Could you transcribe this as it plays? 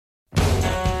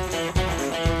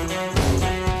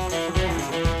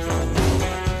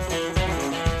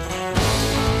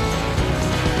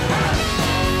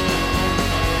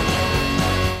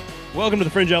Welcome to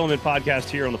the Fringe Element podcast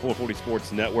here on the 440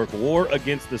 Sports Network. War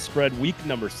Against the Spread, week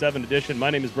number 7 edition. My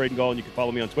name is Braden Gall, and you can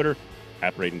follow me on Twitter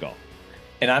at Braden Gall.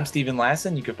 And I'm Steven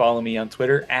Lassen. You can follow me on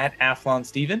Twitter at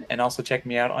AthlonSteven, and also check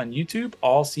me out on YouTube,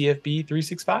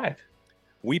 AllCFB365.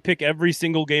 We pick every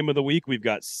single game of the week. We've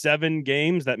got 7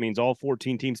 games. That means all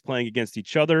 14 teams playing against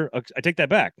each other. I take that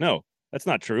back. No, that's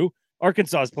not true.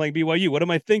 Arkansas is playing BYU. What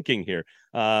am I thinking here?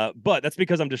 But that's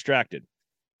because I'm distracted.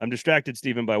 I'm distracted,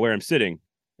 Steven, by where I'm sitting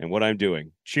and what I'm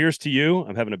doing. Cheers to you.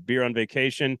 I'm having a beer on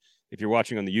vacation. If you're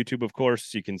watching on the YouTube, of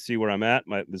course, you can see where I'm at,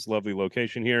 this lovely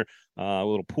location here, a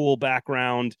little pool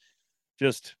background,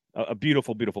 just a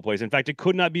beautiful, beautiful place. In fact, it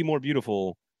could not be more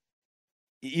beautiful,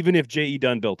 even if J.E.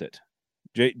 Dunn built it.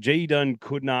 J.E. Dunn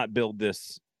could not build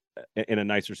this in a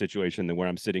nicer situation than where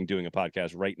I'm sitting doing a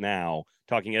podcast right now,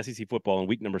 talking SEC football in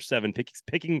week number 7,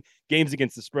 picking games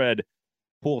against the spread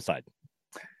poolside.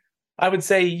 I would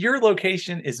say your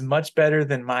location is much better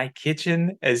than my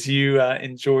kitchen as you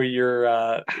enjoy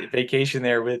your vacation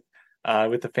there with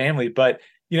the family. But,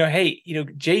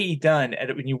 J.E. Dunn,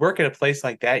 when you work at a place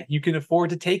like that, you can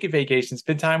afford to take a vacation,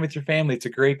 spend time with your family. It's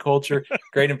a great culture,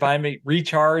 great environment,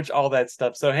 recharge, all that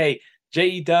stuff. So, hey,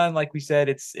 J.E. Dunn, like we said,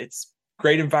 it's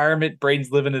great environment. Braden's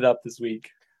living it up this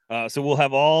week. So we'll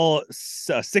have all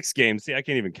 6 games. See, I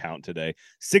can't even count today.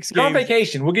 6 games. On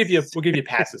vacation. We'll give you a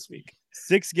pass this week.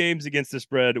 6 games against the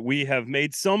spread. We have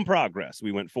made some progress.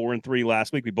 We went 4-3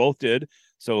 last week. We both did.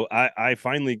 So I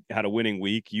finally had a winning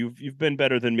week. You've been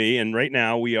better than me, and right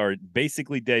now we are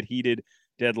basically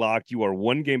deadlocked. You are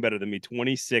 1 game better than me.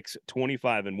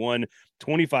 26-25-1,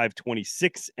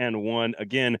 25-26-1.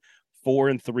 Again,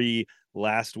 4-3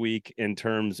 last week in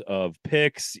terms of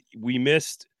picks.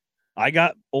 I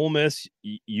got Ole Miss.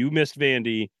 You missed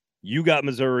Vandy. You got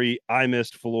Missouri. I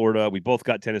missed Florida. We both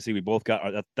got Tennessee. We both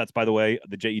got that's, by the way,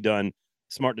 the J.E. Dunn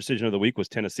smart decision of the week was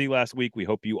Tennessee last week. We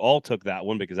hope you all took that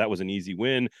one because that was an easy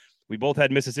win. We both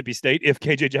had Mississippi State if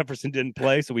KJ Jefferson didn't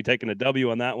play, so we taken a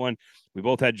W on that one. We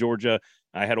both had Georgia.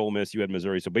 I had Ole Miss. You had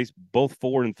Missouri. So both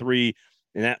 4-3,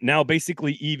 and that now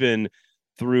basically even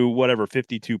through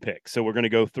 52 picks. So we're going to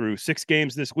go through 6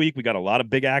 games this week. We got a lot of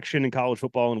big action in college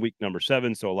football in week number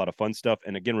 7. So a lot of fun stuff.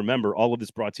 And again, remember, all of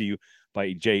this brought to you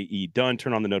by J.E. Dunn.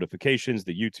 Turn on the notifications,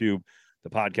 the YouTube,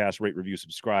 the podcast, rate, review,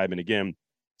 subscribe. And again,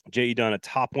 J.E. Dunn, a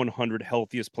top 100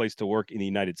 healthiest place to work in the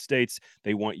United States.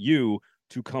 They want you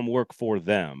to come work for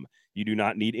them. You do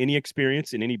not need any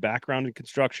experience in any background in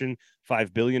construction,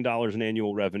 $5 billion in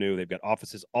annual revenue. They've got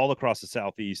offices all across the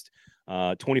Southeast,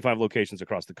 25 locations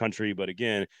across the country. But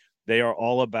again, they are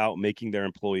all about making their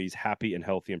employees happy and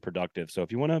healthy and productive. So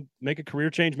if you want to make a career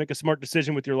change, make a smart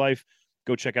decision with your life,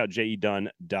 go check out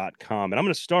jedunn.com. And I'm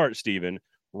going to start, Steven,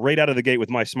 right out of the gate with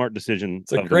my smart decision.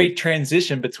 It's a great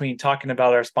transition between talking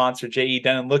about our sponsor, J.E.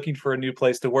 Dunn, and looking for a new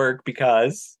place to work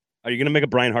because... Are you going to make a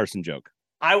Brian Harsin joke?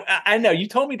 I know you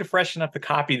told me to freshen up the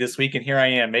copy this week, and here I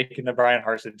am making the Brian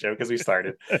Harsin joke as we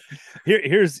started.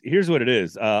 Here's what it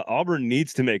is. Auburn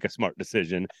needs to make a smart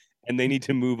decision, and they need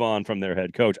to move on from their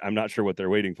head coach. I'm not sure what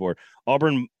they're waiting for.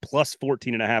 Auburn plus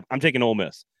 14.5. I'm taking Ole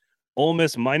Miss. Ole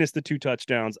Miss minus the 2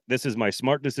 touchdowns. This is my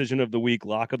smart decision of the week,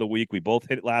 lock of the week. We both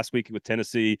hit it last week with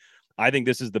Tennessee. I think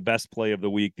this is the best play of the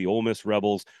week. The Ole Miss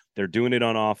Rebels, they're doing it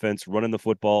on offense, running the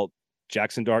football.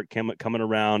 Jackson Dart coming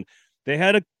around. They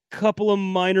had a couple of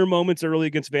minor moments early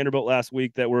against Vanderbilt last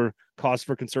week that were cause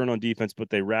for concern on defense, but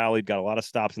they rallied, got a lot of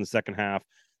stops in the second half.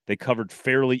 They covered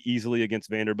fairly easily against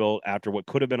Vanderbilt after what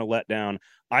could have been a letdown.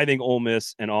 I think Ole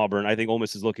Miss and Auburn, I think Ole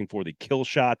Miss is looking for the kill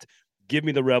shot. Give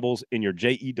me the Rebels in your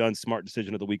J.E. Dunn smart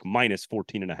decision of the week, minus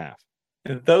 14.5.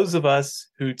 And those of us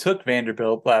who took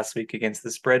Vanderbilt last week against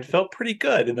the spread felt pretty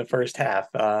good in the first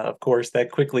half. Of course,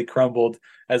 that quickly crumbled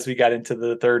as we got into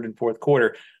the third and fourth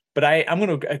quarter. But I'm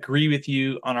going to agree with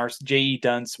you on our J.E.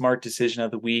 Dunn smart decision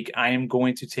of the week. I am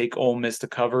going to take Ole Miss to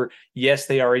cover. Yes,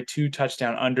 they are a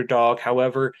 2-touchdown underdog.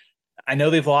 However, I know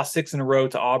they've lost 6 in a row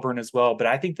to Auburn as well, but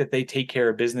I think that they take care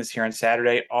of business here on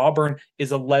Saturday. Auburn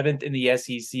is 11th in the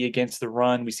SEC against the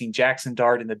run. We've seen Jackson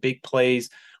Dart in the big plays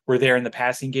were there in the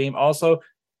passing game. Also,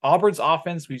 Auburn's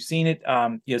offense, we've seen it,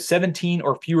 17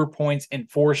 or fewer points in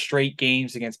 4 straight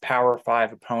games against Power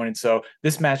 5 opponents. So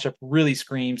this matchup really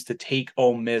screams to take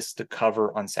Ole Miss to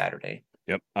cover on Saturday.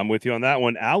 Yep, I'm with you on that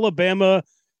one. Alabama,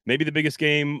 maybe the biggest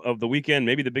game of the weekend,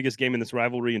 maybe the biggest game in this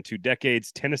rivalry in 2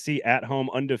 decades. Tennessee at home,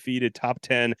 undefeated, top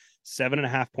 10,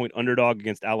 7.5-point underdog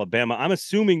against Alabama. I'm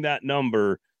assuming that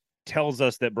number tells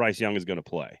us that Bryce Young is going to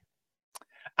play.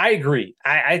 I agree.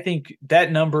 I think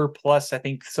that number plus I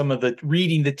think some of the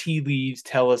reading the tea leaves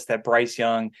tell us that Bryce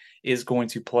Young is going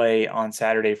to play on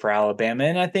Saturday for Alabama.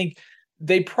 And I think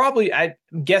They probably, I'm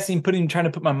guessing, trying to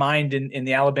put my mind in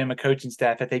the Alabama coaching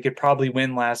staff, that they could probably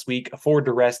win last week, afford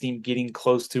to rest him, getting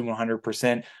close to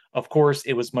 100%. Of course,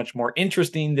 it was much more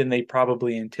interesting than they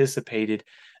probably anticipated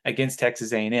against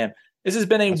Texas A&M. This has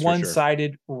been a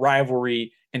one-sided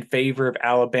rivalry in favor of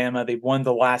Alabama. They've won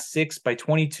the last 6 by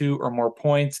 22 or more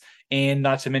points, and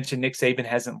not to mention Nick Saban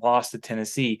hasn't lost to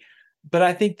Tennessee. But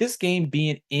I think this game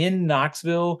being in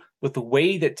Knoxville, with the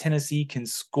way that Tennessee can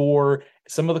score,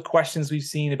 some of the questions we've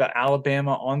seen about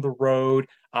Alabama on the road,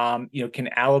 can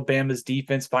Alabama's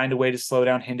defense find a way to slow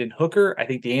down Hendon Hooker? I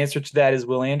think the answer to that is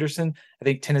Will Anderson. I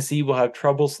think Tennessee will have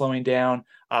trouble slowing down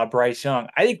Bryce Young.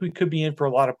 I think we could be in for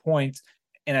a lot of points.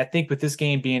 And I think with this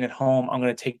game being at home, I'm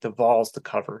going to take the Vols to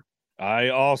cover. I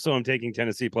also am taking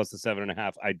Tennessee plus the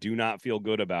 7.5. I do not feel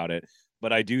good about it,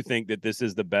 but I do think that this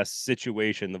is the best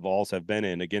situation the Vols have been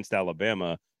in against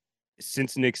Alabama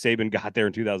since Nick Saban got there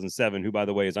in 2007, who, by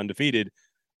the way, is undefeated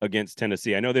against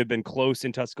Tennessee. I know they've been close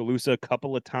in Tuscaloosa a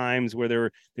couple of times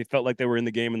where they felt like they were in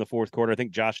the game in the fourth quarter. I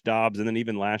think Josh Dobbs, and then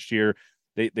even last year,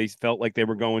 they felt like they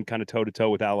were going kind of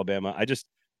toe-to-toe with Alabama.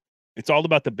 It's all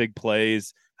about the big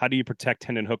plays. How do you protect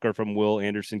Hendon Hooker from Will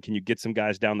Anderson? Can you get some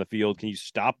guys down the field? Can you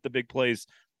stop the big plays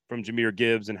from Jahmyr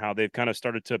Gibbs and how they've kind of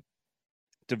started to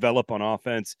develop on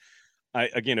offense?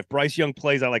 Again, if Bryce Young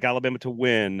plays, I like Alabama to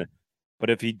win. But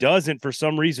if he doesn't for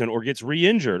some reason or gets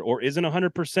re-injured or isn't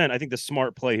 100%, I think the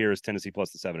smart play here is Tennessee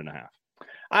plus the 7.5.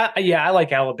 I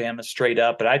like Alabama straight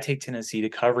up, but I take Tennessee to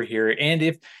cover here. And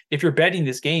if you're betting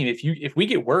this game, if we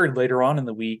get word later on in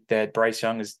the week that Bryce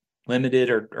Young is limited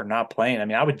or not playing, I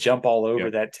mean, I would jump all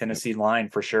over that Tennessee line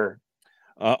for sure.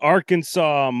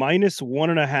 Arkansas minus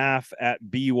 1.5 at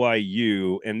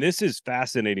BYU. And this is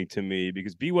fascinating to me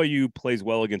because BYU plays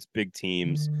well against big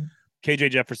teams.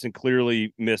 KJ Jefferson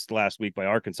clearly missed last week by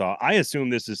Arkansas. I assume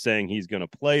this is saying he's going to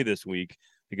play this week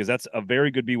because that's a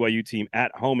very good BYU team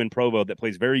at home in Provo that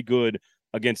plays very good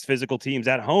against physical teams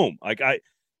at home.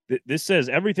 This says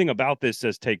everything about this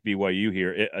says take BYU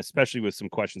here, especially with some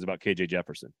questions about KJ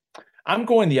Jefferson. I'm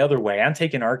going the other way. I'm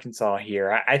taking Arkansas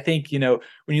here. I think, when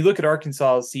you look at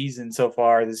Arkansas's season so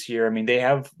far this year, I mean,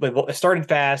 they've started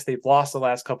fast. They've lost the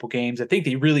last couple games. I think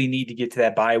they really need to get to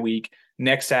that bye week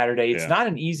next Saturday. It's not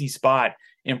an easy spot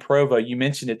in Provo. You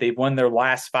mentioned it. They've won their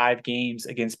last 5 games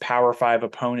against Power 5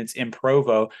 opponents in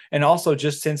Provo. And also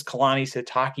just since Kalani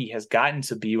Sitake has gotten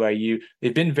to BYU,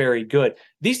 they've been very good.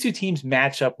 These two teams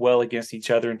match up well against each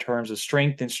other in terms of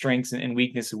strengths and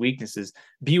weaknesses.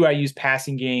 BYU's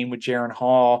passing game with Jaron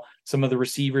Hall, some of the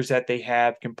receivers that they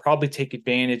have can probably take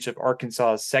advantage of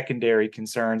Arkansas's secondary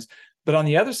concerns. But on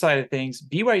the other side of things,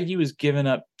 BYU has given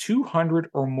up 200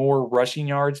 or more rushing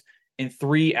yards in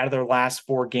 3 out of their last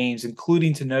 4 games,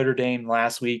 including to Notre Dame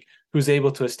last week, who's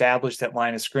able to establish that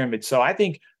line of scrimmage. So I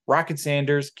think Rocket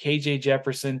Sanders, KJ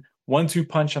Jefferson, 1-2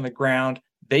 punch on the ground.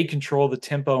 They control the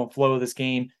tempo and flow of this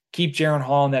game. Keep Jaron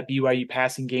Hall in that BYU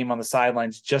passing game on the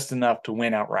sidelines just enough to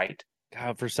win outright.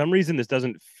 God, for some reason, this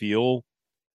doesn't feel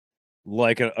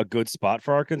like a good spot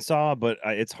for Arkansas, but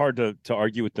it's hard to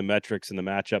argue with the metrics and the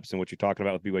matchups and what you're talking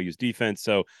about with BYU's defense.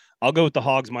 So I'll go with the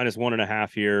Hogs minus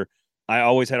 1.5 here. I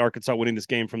always had Arkansas winning this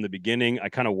game from the beginning. I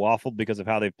kind of waffled because of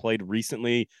how they've played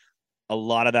recently. A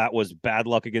lot of that was bad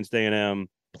luck against A&M,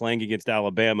 playing against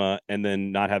Alabama, and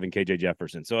then not having KJ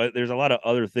Jefferson. So there's a lot of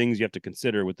other things you have to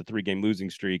consider with the 3-game losing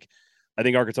streak. I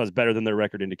think Arkansas is better than their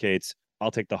record indicates.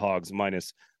 I'll take the Hogs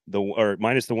minus the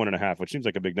 1.5, which seems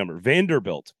like a big number.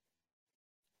 Vanderbilt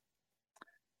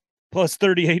plus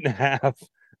 38.5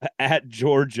 at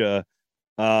Georgia.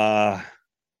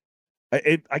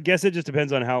 I guess it just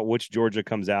depends on which Georgia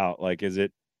comes out. Like, is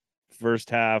it first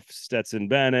half Stetson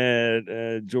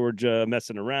Bennett, Georgia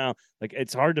messing around? Like,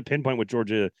 it's hard to pinpoint what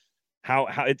Georgia, how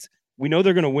it's. We know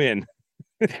they're going to win.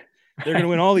 They're going to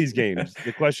win all these games.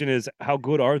 The question is, how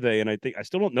good are they? And I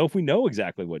still don't know if we know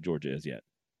exactly what Georgia is yet.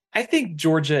 I think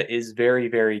Georgia is very,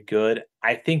 very good.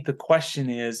 I think the question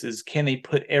is can they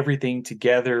put everything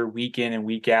together week in and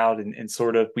week out and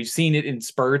sort of, we've seen it in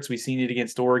spurts. We've seen it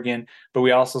against Oregon, but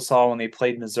we also saw when they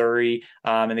played Missouri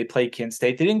and they played Kent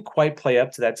State, they didn't quite play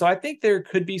up to that. So I think there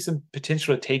could be some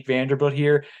potential to take Vanderbilt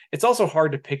here. It's also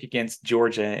hard to pick against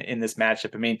Georgia in this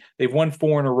matchup. I mean, they've won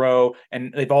 4 in a row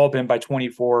and they've all been by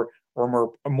 24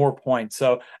 or more points.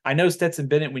 So I know Stetson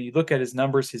Bennett, when you look at his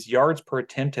numbers, his yards per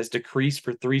attempt has decreased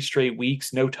for 3 straight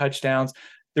weeks, no touchdowns.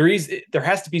 There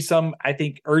has to be some, I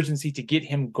think, urgency to get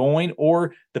him going,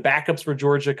 or the backups for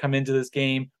Georgia come into this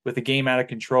game with the game out of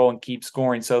control and keep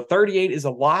scoring. So 38 is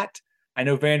a lot. I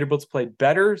know Vanderbilt's played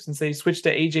better since they switched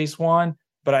to AJ Swan,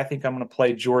 but I think I'm going to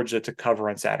play Georgia to cover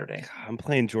on Saturday. I'm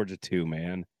playing Georgia too,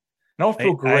 man. I don't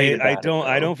feel great about it, I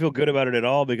though. don't feel good about it at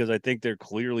all because I think they're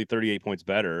clearly 38 points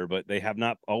better, but they have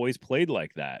not always played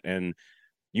like that. And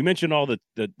you mentioned all the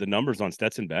numbers on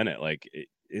Stetson Bennett. Like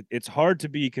it's hard to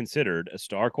be considered a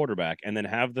star quarterback and then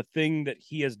have the thing that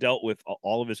he has dealt with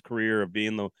all of his career of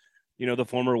being the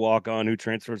former walk on who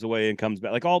transfers away and comes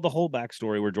back, like all the whole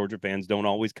backstory where Georgia fans don't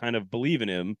always kind of believe in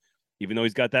him, even though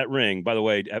he's got that ring. By the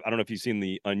way, I don't know if you've seen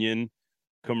the Onion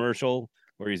commercial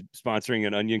where he's sponsoring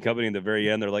an onion company. In the very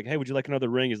end, they're like, "Hey, would you like another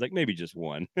ring?" He's like, "Maybe just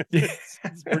one."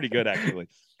 It's pretty good actually,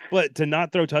 but to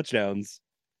not throw touchdowns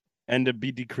and to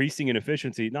be decreasing in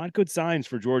efficiency, not good signs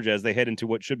for Georgia as they head into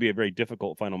what should be a very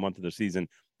difficult final month of the season.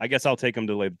 I guess I'll take them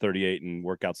to lay 38 and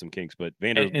work out some kinks. But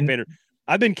Vander,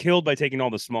 I've been killed by taking all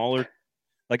the smaller,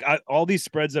 like all these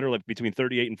spreads that are like between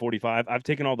 38 and 45. I've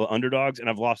taken all the underdogs and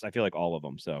I've lost, I feel like, all of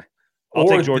them. So I'll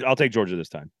take Georgia this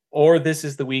time. Or this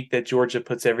is the week that Georgia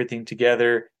puts everything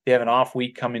together. They have an off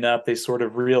week coming up. They sort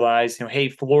of realize, hey,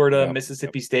 Florida,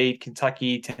 Mississippi State,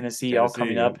 Kentucky, Tennessee, all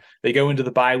coming up. They go into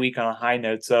the bye week on a high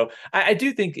note. So I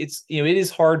do think it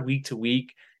is hard week to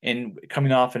week and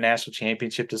coming off a national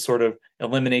championship to sort of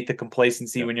eliminate the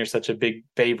complacency when you're such a big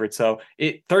favorite. So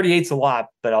 38's a lot,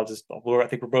 but I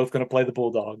think we're both going to play the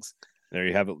Bulldogs. There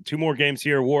you have it. Two more games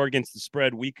here. War Against the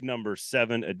Spread, week number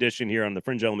 7 edition here on the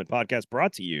Fringe Element podcast,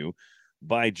 brought to you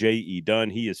by J.E.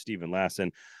 Dunn. He is Stephen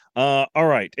Lasson. All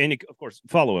right. And of course,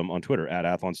 follow him on Twitter at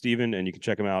AthlonSteven, and you can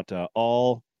check him out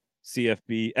all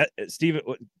CFB. Stephen,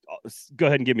 go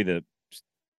ahead and give me the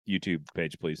YouTube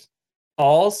page, please.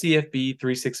 All CFB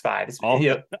 365.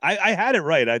 I had it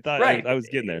right. I thought I was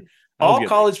getting there. All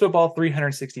college football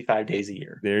 365 days a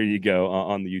year. There you go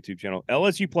on the YouTube channel.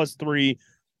 LSU +3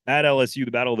 at LSU.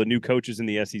 The battle of the new coaches in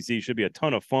the SEC should be a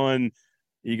ton of fun.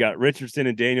 You got Richardson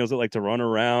and Daniels that like to run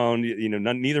around.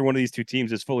 Neither one of these two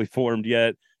teams is fully formed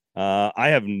yet. I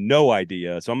have no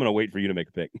idea, so I'm going to wait for you to make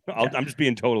a pick. I'm just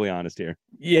being totally honest here.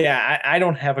 Yeah, I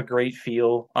don't have a great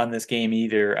feel on this game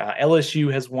either.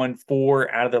 LSU has won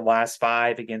 4 out of the last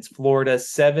 5 against Florida,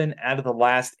 7 out of the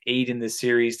last 8 in this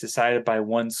series, decided by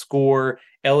one score.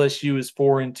 LSU is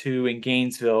 4-2 in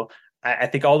Gainesville. I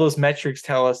think all those metrics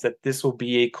tell us that this will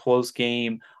be a close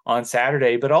game on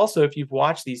Saturday. But also, if you've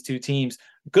watched these two teams,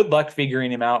 good luck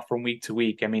figuring him out from week to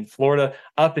week. I mean, Florida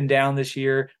up and down this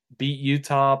year, beat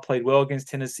Utah, played well against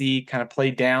Tennessee, kind of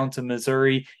played down to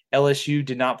Missouri. LSU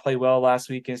did not play well last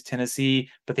week against Tennessee,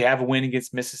 but they have a win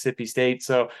against Mississippi State.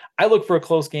 So I look for a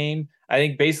close game. I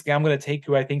think basically I'm going to take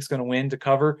who I think is going to win to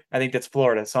cover. I think that's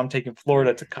Florida. So I'm taking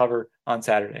Florida to cover on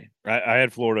Saturday. I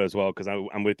had Florida as well because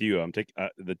I'm with you. I'm taking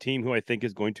the team who I think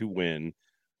is going to win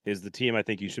is the team I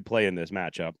think you should play in this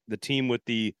matchup. The team with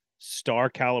the star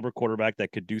caliber quarterback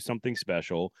that could do something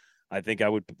special. I think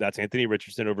that's Anthony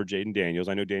Richardson over Jaden Daniels.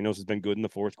 I know Daniels has been good in the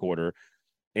fourth quarter.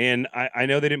 And I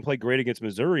know they didn't play great against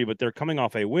Missouri, but they're coming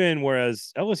off a win,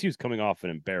 whereas LSU is coming off an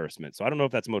embarrassment. So I don't know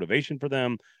if that's motivation for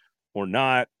them or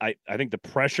not. I think the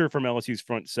pressure from LSU's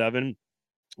front 7,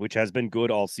 which has been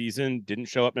good all season, didn't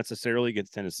show up necessarily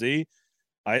against Tennessee.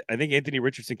 I think Anthony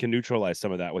Richardson can neutralize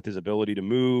some of that with his ability to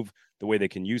move, the way they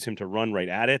can use him to run right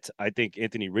at it. I think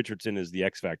Anthony Richardson is the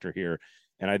X factor here.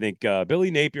 And I think Billy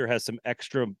Napier has some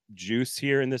extra juice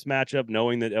here in this matchup,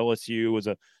 knowing that LSU was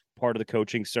a part of the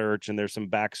coaching search and there's some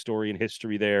backstory and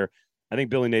history there. I think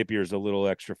Billy Napier is a little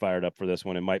extra fired up for this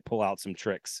one and might pull out some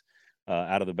tricks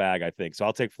out of the bag, I think. So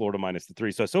I'll take Florida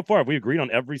 -3. So far, have we agreed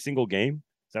on every single game?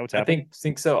 Is that what's happening? I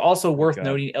think so. Also worth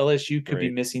noting, LSU could be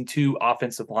missing 2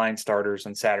 offensive line starters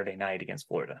on Saturday night against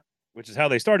Florida. Which is how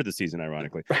they started the season,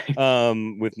 ironically,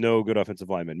 with no good offensive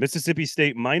linemen. Mississippi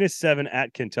State -7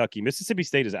 at Kentucky. Mississippi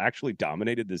State has actually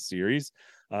dominated this series.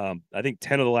 I think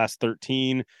 10 of the last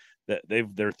 13.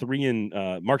 They're 3 in.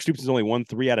 Mark Stoops has only won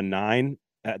 3 out of 9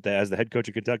 as the head coach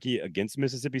of Kentucky against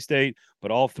Mississippi State,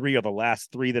 but all 3 of the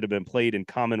last 3 that have been played in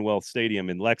Commonwealth Stadium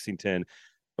in Lexington.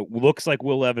 It looks like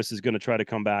Will Levis is going to try to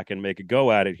come back and make a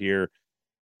go at it here.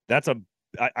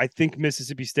 I think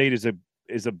Mississippi State is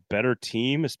a better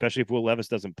team, especially if Will Levis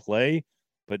doesn't play.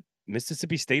 But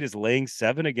Mississippi State is laying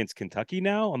 7 against Kentucky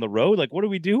now on the road. Like, what are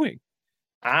we doing?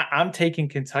 I'm taking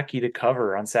Kentucky to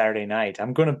cover on Saturday night.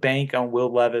 I'm going to bank on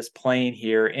Will Levis playing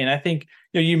here. And I think,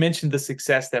 you mentioned the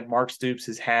success that Mark Stoops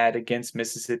has had against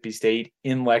Mississippi State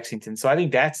in Lexington. So I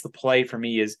think that's the play for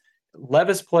me is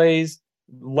Levis plays,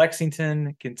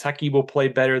 Lexington, Kentucky will play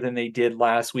better than they did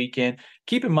last weekend.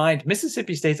 Keep in mind,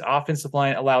 Mississippi State's offensive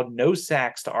line allowed no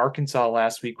sacks to Arkansas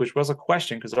last week, which was a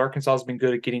question because Arkansas has been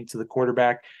good at getting to the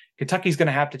quarterback. Kentucky's going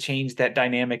to have to change that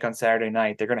dynamic on Saturday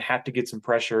night. They're going to have to get some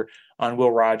pressure on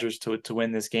Will Rogers to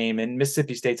win this game. And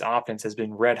Mississippi State's offense has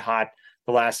been red hot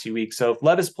the last few weeks. So if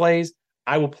Levis plays,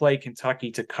 I will play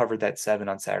Kentucky to cover that 7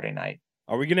 on Saturday night.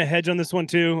 Are we going to hedge on this one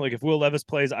too? Like if Will Levis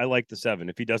plays, I like the 7.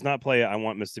 If he does not play, I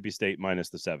want Mississippi State minus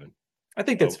the 7. I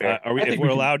think that's fair. If we're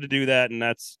allowed to do that,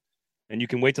 and you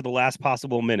can wait to the last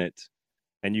possible minute,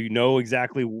 and you know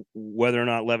exactly whether or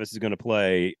not Levis is going to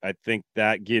play, I think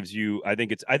that gives you. I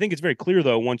think it's very clear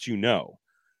though once you know.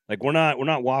 Like we're not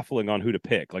waffling on who to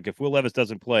pick. Like if Will Levis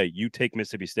doesn't play, you take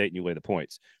Mississippi State and you lay the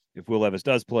points. If Will Levis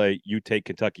does play, you take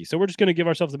Kentucky. So we're just going to give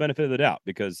ourselves the benefit of the doubt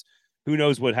because who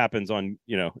knows what happens on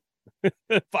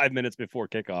 5 minutes before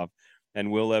kickoff,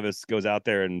 and Will Levis goes out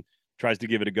there and tries to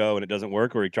give it a go and it doesn't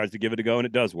work, or he tries to give it a go and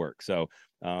it does work. So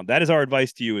that is our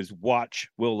advice to you: is watch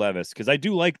Will Levis, because I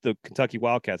do like the Kentucky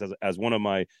Wildcats as one of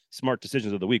my smart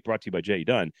decisions of the week, brought to you by J.E.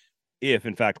 Dunn. If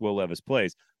in fact Will Levis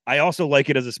plays, I also like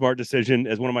it as a smart decision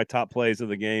as one of my top plays of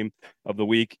the game of the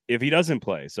week if he doesn't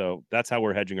play. So that's how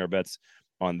we're hedging our bets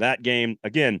on that game.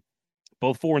 Again,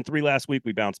 both 4-3 last week.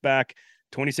 We bounced back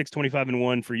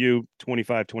 26-25-1 for you,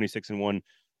 25-26-1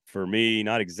 for me.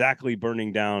 Not exactly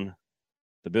burning down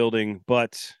the building,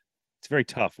 but it's very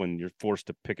tough when you're forced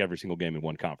to pick every single game in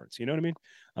one conference. You know what I mean?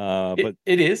 But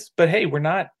it is. But hey, we're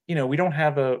not. We don't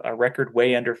have a record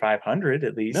way under 500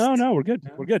 at least. No, we're good.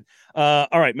 We're good. All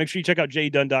right, make sure you check out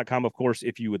jedunn.com. Of course,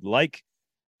 if you would like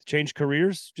to change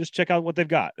careers, just check out what they've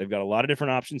got. They've got a lot of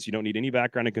different options. You don't need any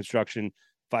background in construction.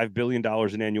 $5 billion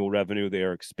in annual revenue. They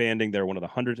are expanding. They're one of the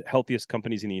 100 healthiest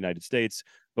companies in the United States,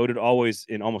 voted always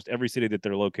in almost every city that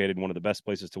they're located, one of the best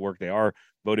places to work. They are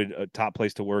voted a top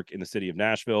place to work in the city of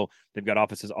Nashville. They've got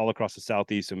offices all across the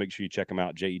Southeast, so make sure you check them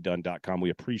out, jedunn.com. We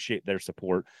appreciate their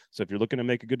support. So if you're looking to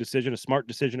make a good decision, a smart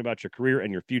decision about your career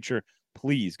and your future,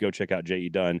 please go check out J.E.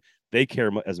 Dunn. They care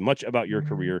as much about your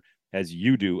career as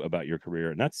you do about your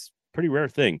career, and that's a pretty rare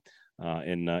thing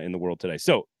in the world today.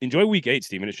 So enjoy week 8,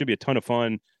 Stephen. It should be a ton of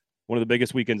fun. One of the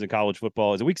biggest weekends in college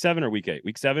football. Is it week 7 or week 8?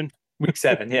 Week 7? Week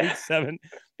 7, yeah. Week 7.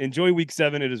 Enjoy week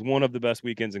 7. It is one of the best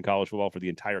weekends in college football for the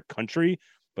entire country,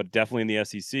 but definitely in the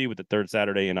SEC with the third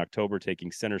Saturday in October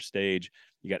taking center stage.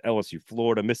 You got LSU,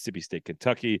 Florida, Mississippi State,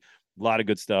 Kentucky. A lot of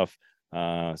good stuff.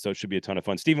 So it should be a ton of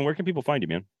fun. Stephen, where can people find you,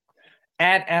 man?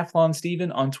 At Athlon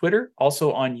Steven on Twitter,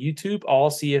 also on YouTube,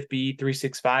 all CFB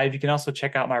 365. You can also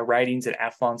check out my writings at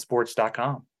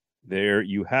athlonsports.com. There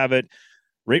you have it.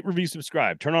 Rate, review,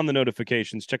 subscribe, turn on the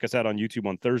notifications. Check us out on YouTube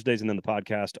on Thursdays and then the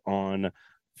podcast on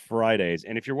Fridays.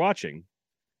 And if you're watching,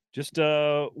 just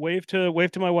wave to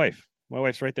my wife. My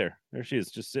wife's right there. There she is,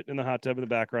 just sitting in the hot tub in the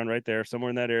background right there, somewhere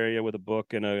in that area with a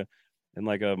book and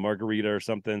like a margarita or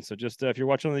something. So just if you're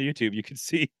watching on the YouTube, you can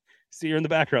see her in the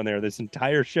background there. This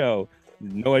entire show.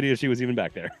 No idea she was even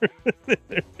back there.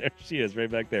 There she is,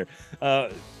 right back there.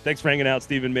 Thanks for hanging out,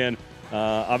 Stephen, man.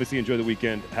 Obviously, enjoy the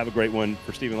weekend. Have a great one.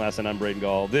 For Stephen Lassan, I'm Braden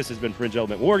Gall. This has been Fringe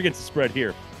Element, War Against the Spread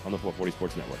here on the 440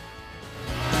 Sports Network.